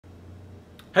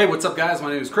Hey, what's up guys?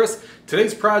 My name is Chris.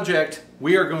 Today's project,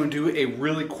 we are going to do a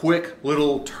really quick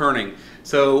little turning.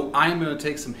 So I'm going to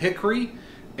take some hickory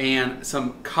and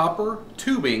some copper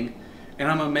tubing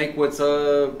and I'm going to make what's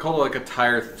called like a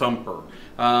tire thumper.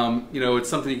 It's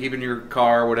something you keep in your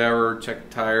car, whatever, check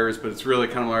the tires, but it's really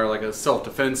kind of like a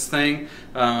self-defense thing.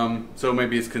 So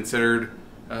maybe it's considered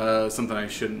something I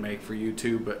shouldn't make for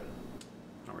YouTube, but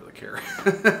care.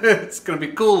 It's gonna be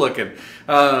cool looking.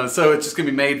 So it's just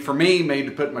gonna be made for me, made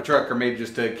to put in my truck, or maybe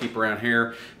just to keep around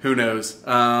here. Who knows?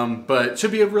 But it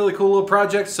should be a really cool little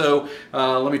project. So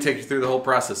let me take you through the whole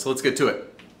process. So let's get to it.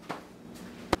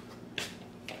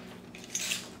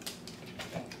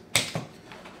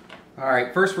 All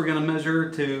right, first we're gonna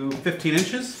measure to 15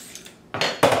 inches.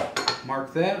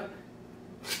 Mark that.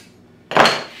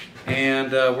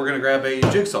 And we're gonna grab a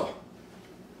jigsaw.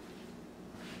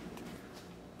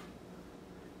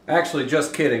 Actually,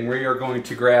 just kidding. We are going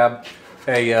to grab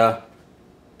a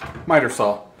miter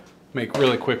saw. Make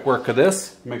really quick work of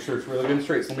this. Make sure it's really good and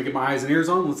straight. So let me get my eyes and ears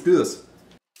on. Let's do this.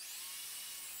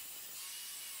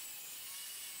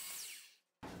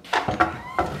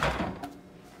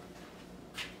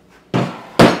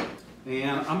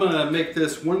 And I'm going to make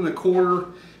this 1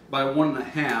 1/4 by 1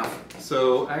 1/2.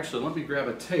 So actually, let me grab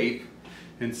a tape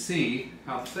and see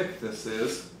how thick this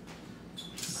is.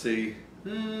 Let's see.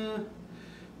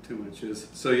 2 inches.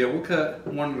 So yeah, we'll cut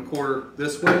 1 1/4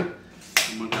 this way.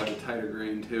 I'm going to have a tighter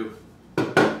grain too.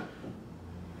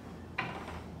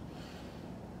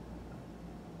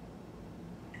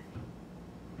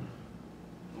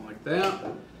 Like that.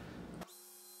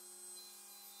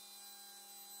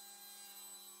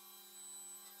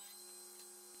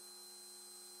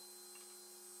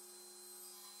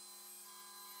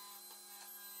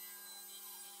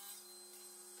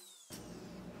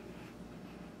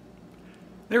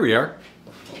 There we are.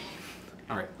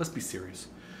 All right, let's be serious.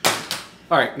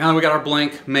 All right, now that we got our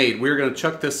blank made, we're gonna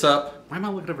chuck this up. Why am I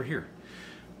looking over here?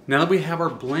 Now that we have our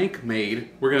blank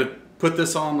made, we're gonna put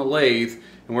this on the lathe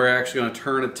and we're actually gonna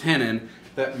turn a tenon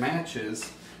that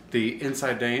matches the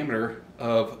inside diameter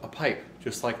of a pipe,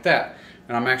 just like that.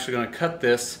 And I'm actually gonna cut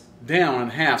this down in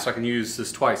half so I can use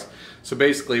this twice. So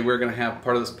basically we're gonna have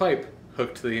part of this pipe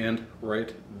hooked to the end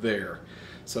right there.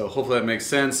 So hopefully that makes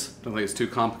sense. Don't think it's too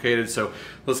complicated. So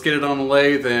let's get it on the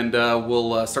lathe and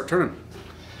we'll start turning.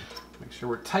 Make sure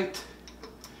we're tight.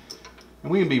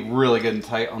 And we can be really good and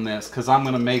tight on this because I'm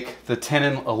going to make the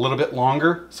tenon a little bit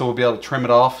longer so we'll be able to trim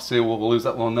it off so we'll lose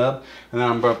that little nub. And then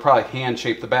I'm going to probably hand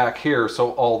shape the back here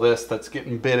so all this that's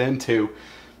getting bit into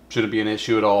shouldn't be an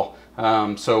issue at all.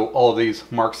 So all of these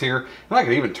marks here, and I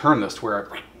could even turn this to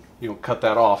where I cut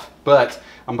that off, but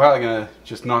I'm probably gonna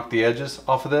just knock the edges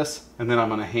off of this and then I'm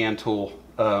gonna hand tool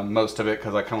most of it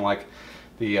because I kind of like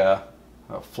the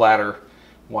flatter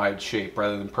wide shape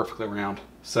rather than perfectly round.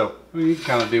 So you can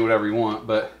kind of do whatever you want,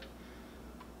 but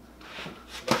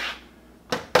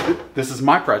this is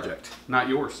my project, not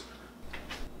yours.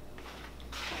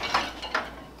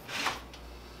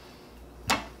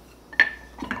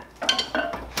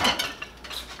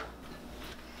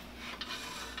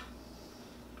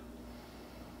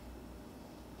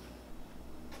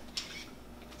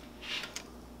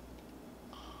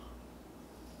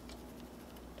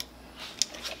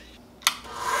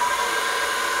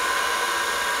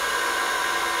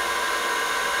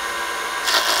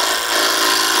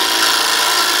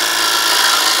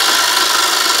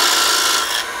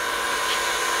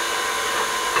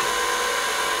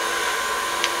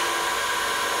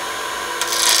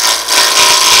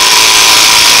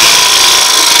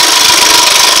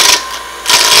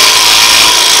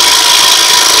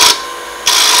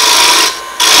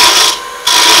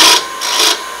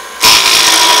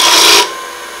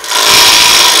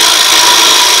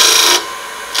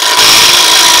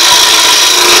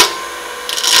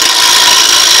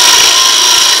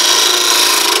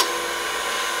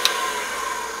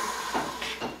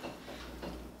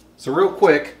 So real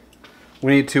quick,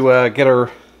 we need to get our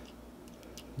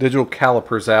digital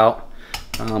calipers out,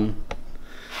 and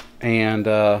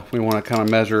we want to kind of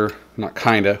measure,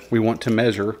 we want to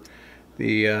measure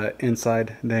the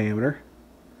inside diameter.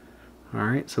 All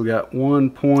right, so we got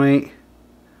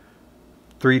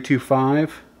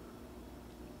 1.325,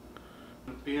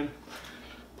 and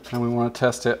we want to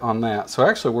test it on that. So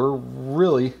actually we're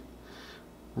really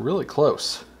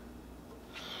close.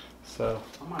 So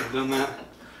I might have done that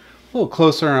a little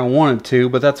closer than I wanted to,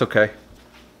 but that's okay.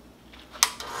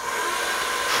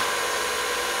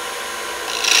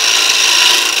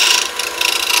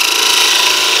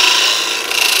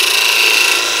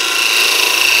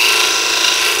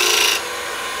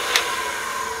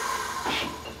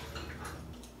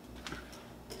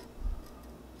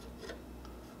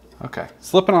 Okay,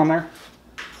 slipping on there.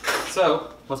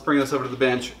 So let's bring this over to the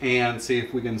bench and see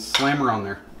if we can slam her on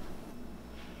there.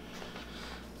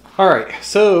 All right,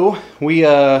 so we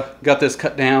got this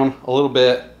cut down a little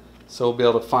bit, so we'll be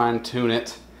able to fine tune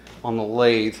it on the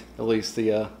lathe, at least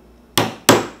the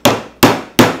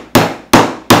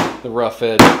rough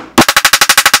edge.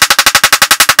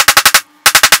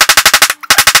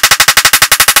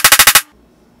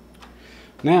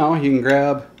 Now you can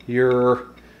grab your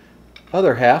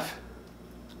other half.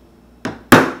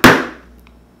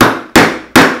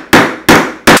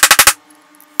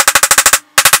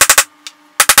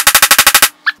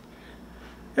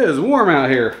 It is warm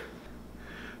out here.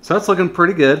 So that's looking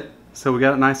pretty good. So we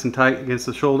got it nice and tight against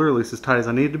the shoulder, at least as tight as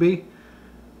I need it to be.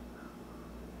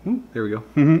 Ooh, there we go.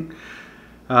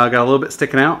 Got a little bit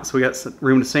sticking out, so we got some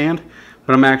room to sand.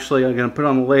 But I'm actually going to put it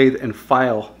on the lathe and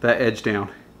file that edge down.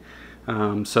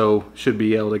 So should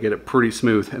be able to get it pretty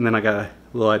smooth. And then I got a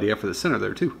little idea for the center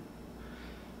there too.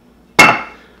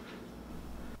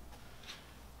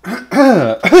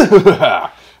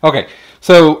 Okay,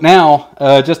 so now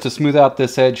just to smooth out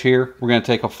this edge here, we're going to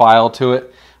take a file to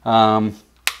it. So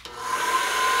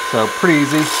pretty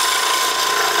easy.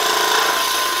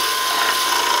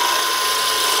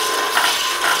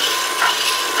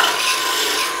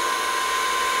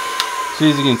 So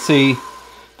as you can see,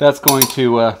 that's going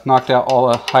to knock out all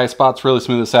the high spots, really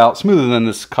smooth this out. Smoother than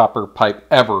this copper pipe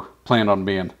ever planned on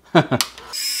being.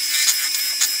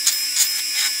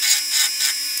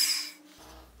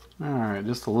 Alright,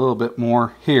 just a little bit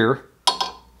more here.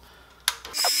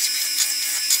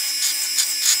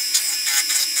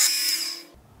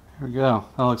 There we go.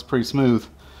 That looks pretty smooth.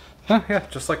 Yeah,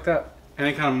 just like that.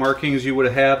 Any kind of markings you would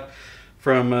have had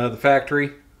from the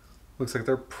factory, looks like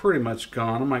they're pretty much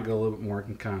gone. I might go a little bit more. I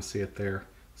can kind of see it there.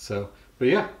 So, but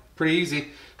yeah, pretty easy.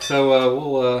 So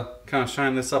we'll kind of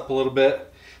shine this up a little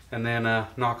bit and then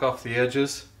knock off the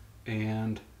edges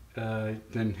and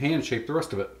then hand shape the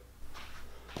rest of it.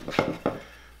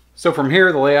 So from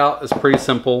here, the layout is pretty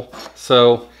simple.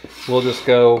 So we'll just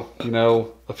go, you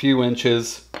know, a few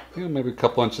inches, you know, maybe a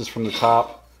couple inches from the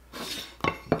top.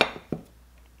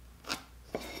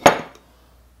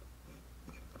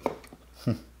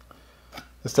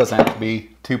 This doesn't have to be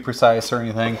too precise or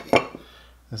anything.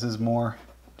 This is more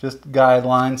just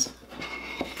guidelines.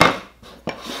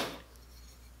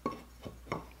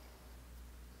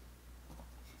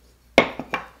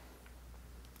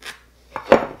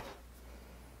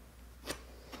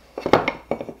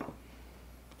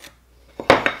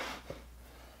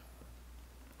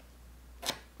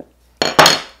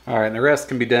 All right, and the rest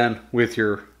can be done with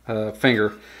your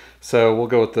finger. So we'll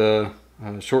go with the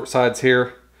short sides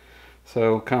here.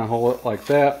 So kind of hold it like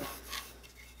that.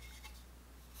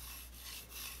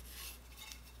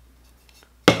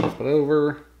 Flip it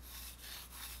over.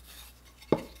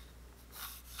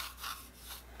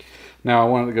 Now I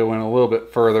wanted to go in a little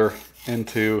bit further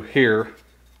into here.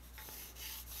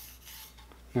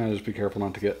 Now just be careful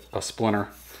not to get a splinter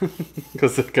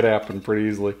because it could happen pretty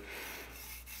easily.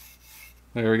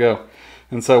 There we go.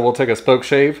 And so we'll take a spoke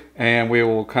shave and we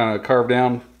will kind of carve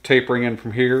down, tapering in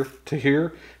from here to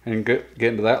here and get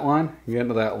into that line and get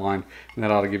into that line. And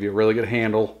that ought to give you a really good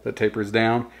handle that tapers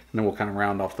down, and then we'll kind of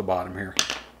round off the bottom here.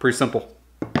 Pretty simple.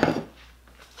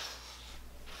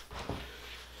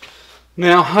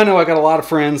 Now, I know I got a lot of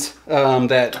friends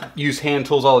that use hand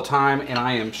tools all the time, and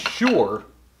I am sure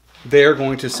they're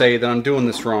going to say that I'm doing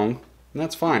this wrong, and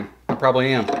that's fine. I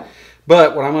probably am.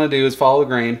 But what I'm going to do is follow the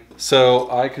grain so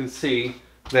I can see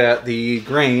that the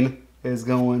grain is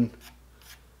going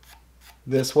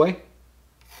this way,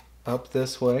 up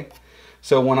this way.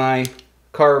 So when I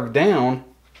carve down,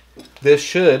 this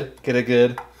should get a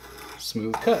good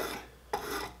smooth cut.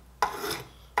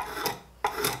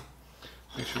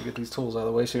 Make sure you get these tools out of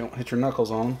the way so you don't hit your knuckles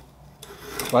on them.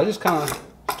 So I just kind of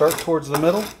start towards the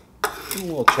middle, a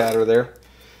little chatter there,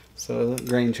 so the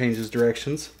grain changes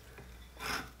directions.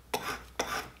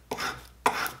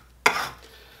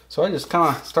 So I just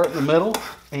kind of start in the middle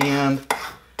and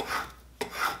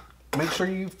make sure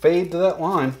you fade to that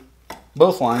line,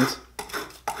 both lines.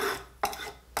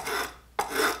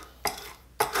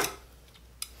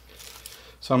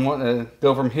 So I'm wanting to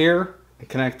go from here and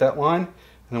connect that line, and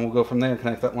then we'll go from there and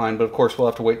connect that line. But of course we'll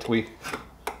have to wait till we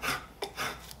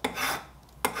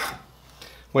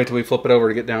flip it over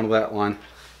to get down to that line.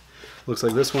 Looks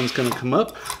like this one's going to come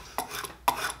up.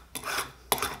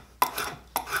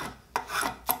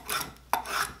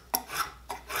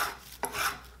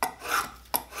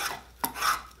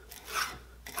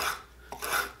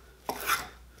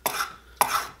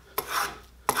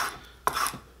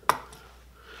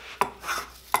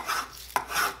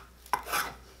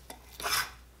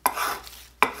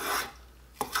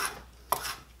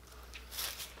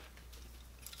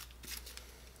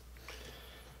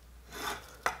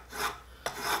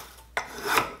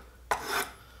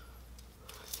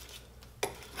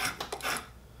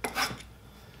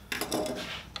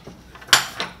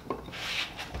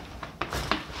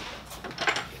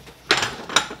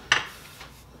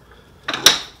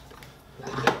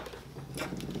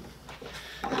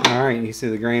 you see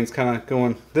the grains kind of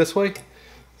going this way.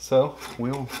 So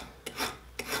we'll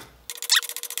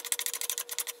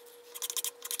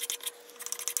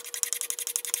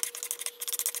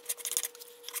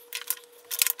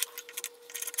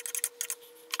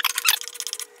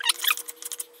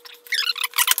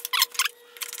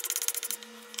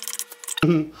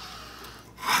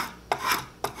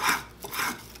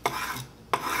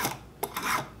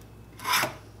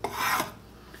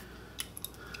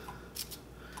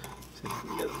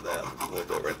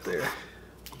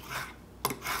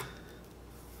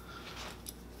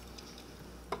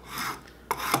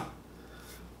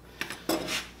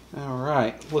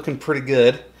looking pretty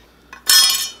good.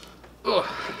 Ugh.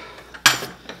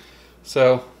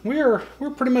 So we're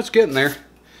pretty much getting there.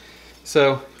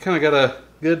 So kind of got a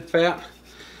good fat,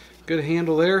 good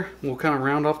handle there. We'll kind of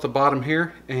round off the bottom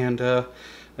here and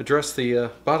address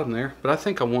the bottom there. But I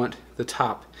think I want the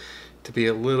top to be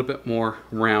a little bit more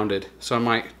rounded. So I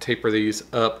might taper these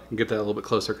up and get that a little bit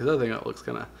closer because I think that looks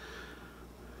kind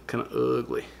of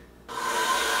ugly.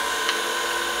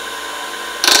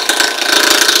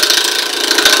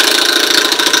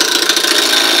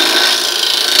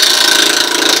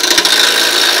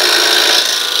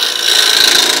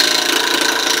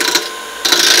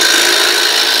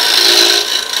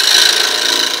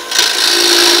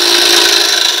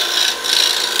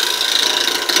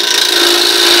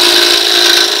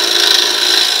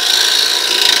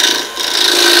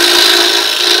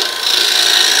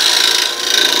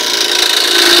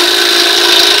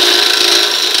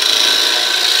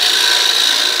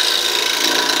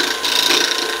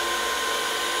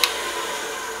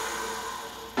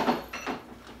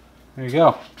 There you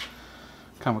go.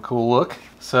 Kind of a cool look.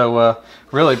 So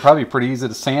really probably pretty easy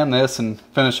to sand this and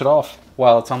finish it off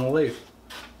while it's on the lathe.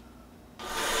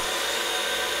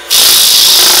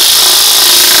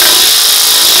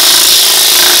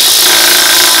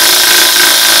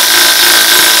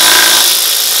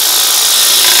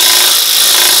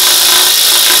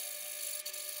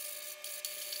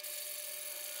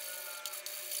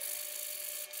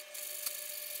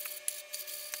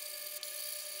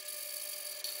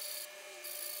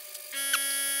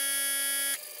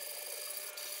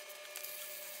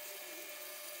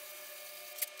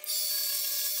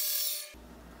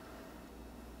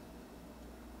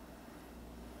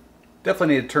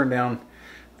 Definitely need to turn down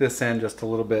this end just a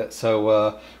little bit.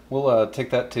 So we'll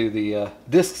take that to the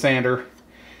disc sander,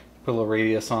 put a little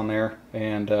radius on there,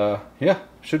 and yeah,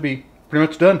 should be pretty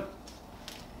much done.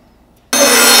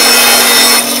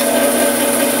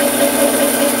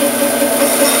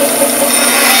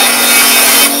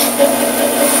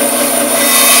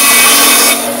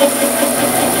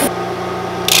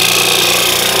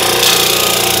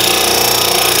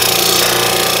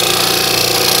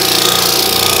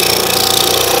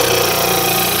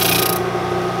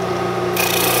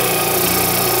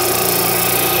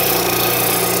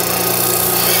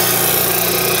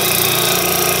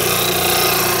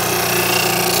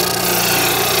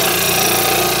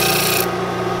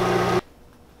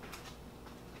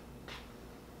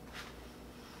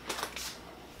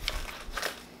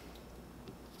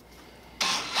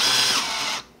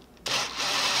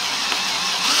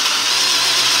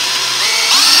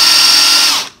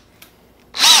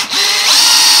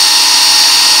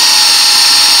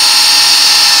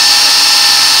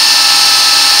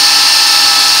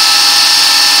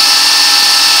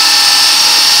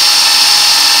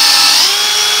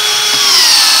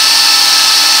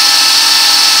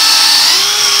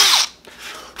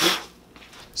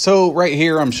 So right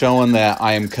here I'm showing that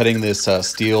I am cutting this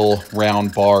steel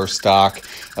round bar stock,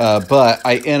 but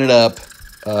I ended up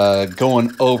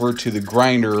going over to the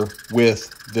grinder with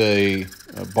the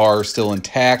bar still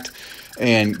intact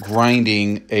and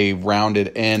grinding a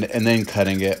rounded end and then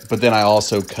cutting it. But then I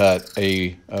also cut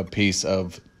a piece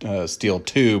of steel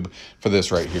tube for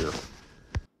this right here.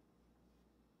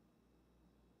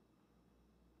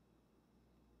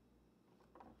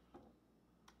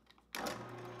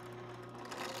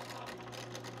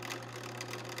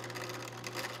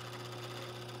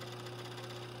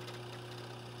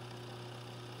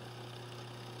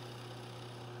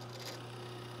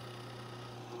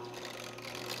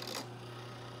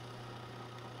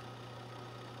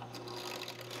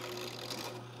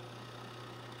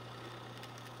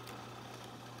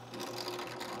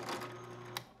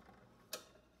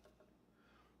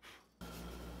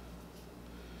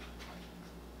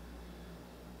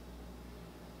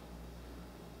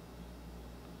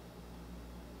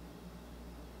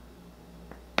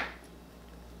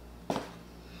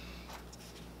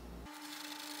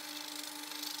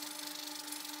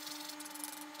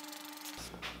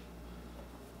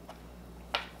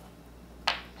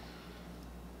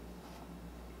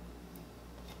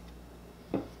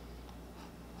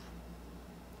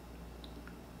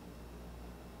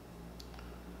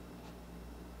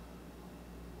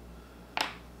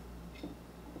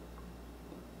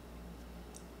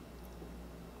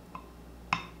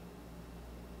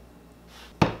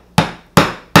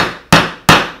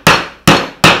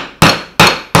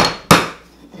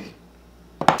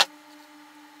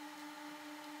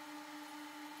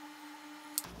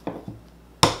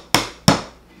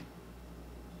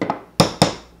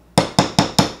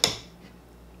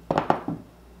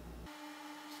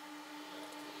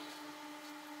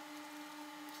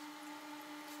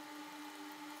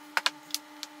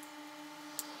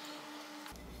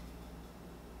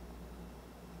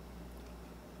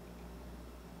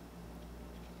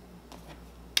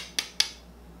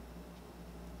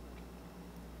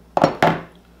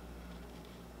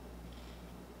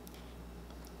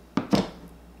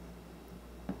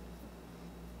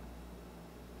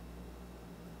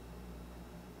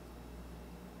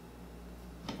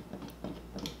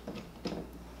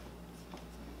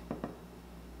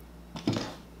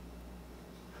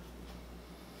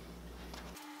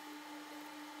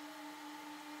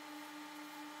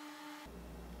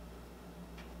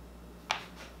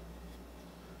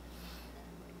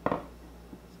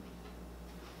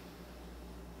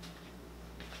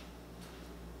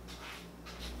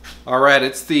 All right,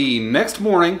 it's the next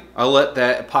morning. I let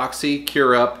that epoxy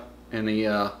cure up in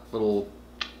the little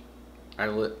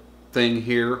eyelet thing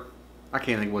here. I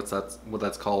can't think what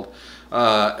that's called.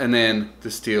 And then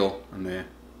the steel on the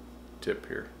tip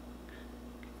here.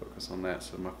 Focus on that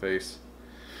side of my face.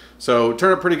 So it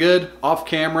turned out pretty good. Off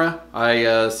camera,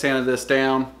 I sanded this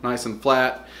down nice and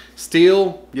flat.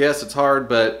 Steel, yes, it's hard,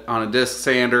 but on a disc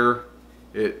sander,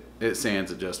 it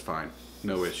sands it just fine.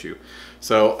 No issue.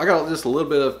 So I got just a little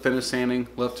bit of finish sanding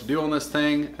left to do on this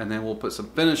thing, and then we'll put some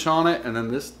finish on it, and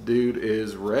then this dude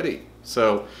is ready.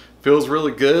 So feels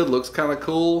really good, looks kind of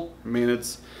cool. I mean,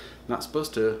 it's not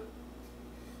supposed to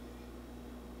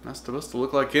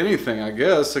look like anything, I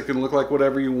guess. It can look like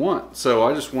whatever you want. So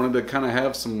I just wanted to kind of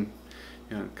have some,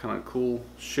 you know, kind of cool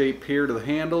shape here to the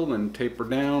handle and taper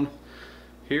down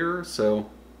here. So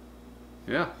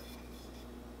yeah.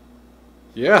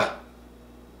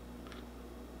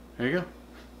 There you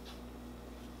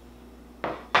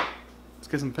go. Let's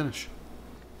get some finish.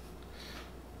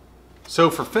 So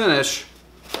for finish,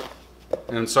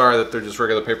 and I'm sorry that they're just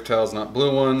regular paper towels, not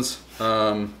blue ones.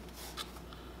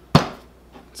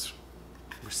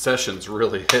 Recession's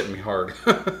really hitting me hard.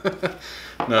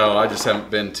 No, I just haven't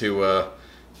been to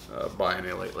buy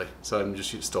any lately. So I'm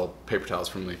just still paper towels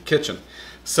from the kitchen.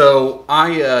 So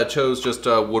I chose just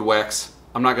wood wax.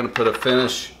 I'm not going to put a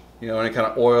finish, you know, any kind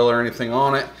of oil or anything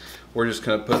on it. We're just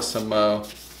going to put some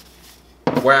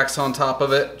wax on top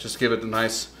of it. Just give it a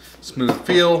nice smooth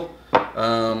feel.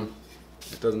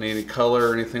 It doesn't need any color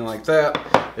or anything like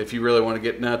that. If you really want to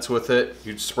get nuts with it,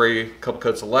 you'd spray a couple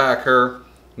coats of lacquer,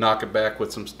 knock it back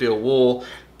with some steel wool,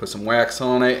 put some wax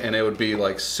on it, and it would be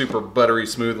like super buttery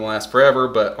smooth and last forever.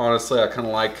 But honestly, I kind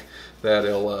of like that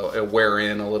it'll wear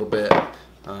in a little bit.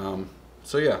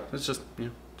 So yeah, it's just, you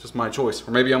know, just my choice.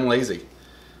 Or maybe I'm lazy.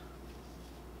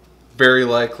 Very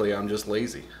likely I'm just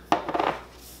lazy.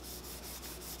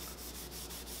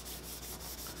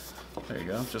 There you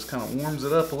go. Just kind of warms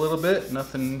it up a little bit.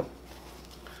 Nothing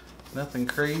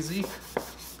crazy.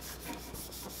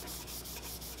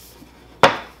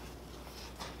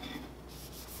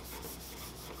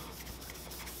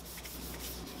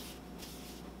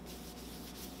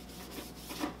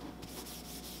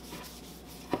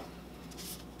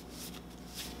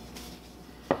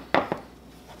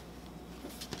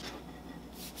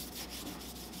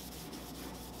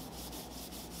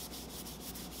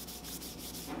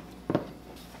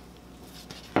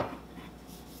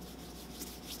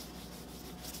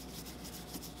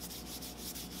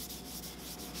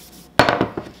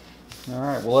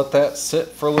 Alright, we'll let that sit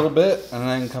for a little bit and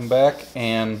then come back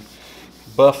and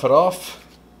buff it off.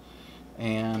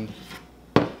 And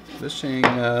this thing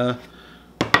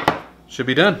should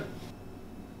be done.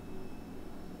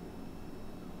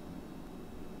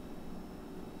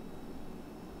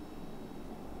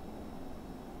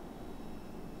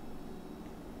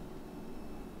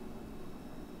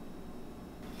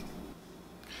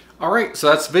 Alright, so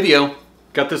that's the video.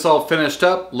 Got this all finished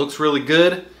up. Looks really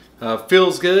good.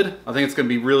 Feels good. I think it's going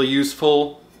to be really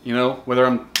useful, you know, whether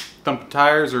I'm thumping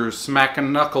tires or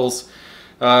smacking knuckles.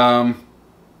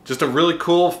 Just a really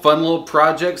cool, fun little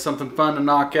project, something fun to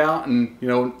knock out, and, you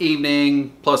know, an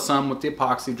evening plus some with the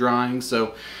epoxy drying.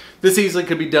 So this easily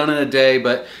could be done in a day,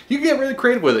 but you can get really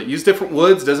creative with it. Use different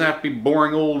woods. Doesn't have to be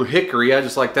boring old hickory. I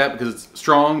just like that because it's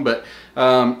strong, but,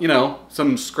 you know,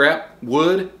 some scrap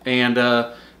wood and,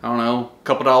 I don't know, a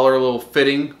couple dollar little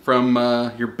fitting from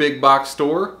your big box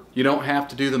store. You don't have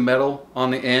to do the metal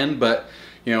on the end, but,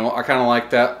 you know, I kind of like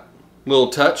that little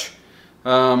touch.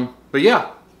 But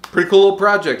yeah, pretty cool little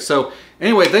project. So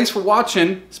anyway, thanks for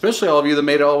watching, especially all of you that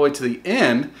made it all the way to the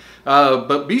end.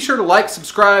 But be sure to like,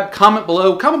 subscribe, comment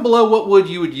below. Comment below what wood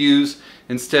you would use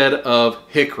instead of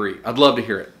hickory. I'd love to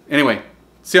hear it. Anyway,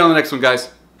 see you on the next one,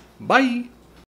 guys. Bye.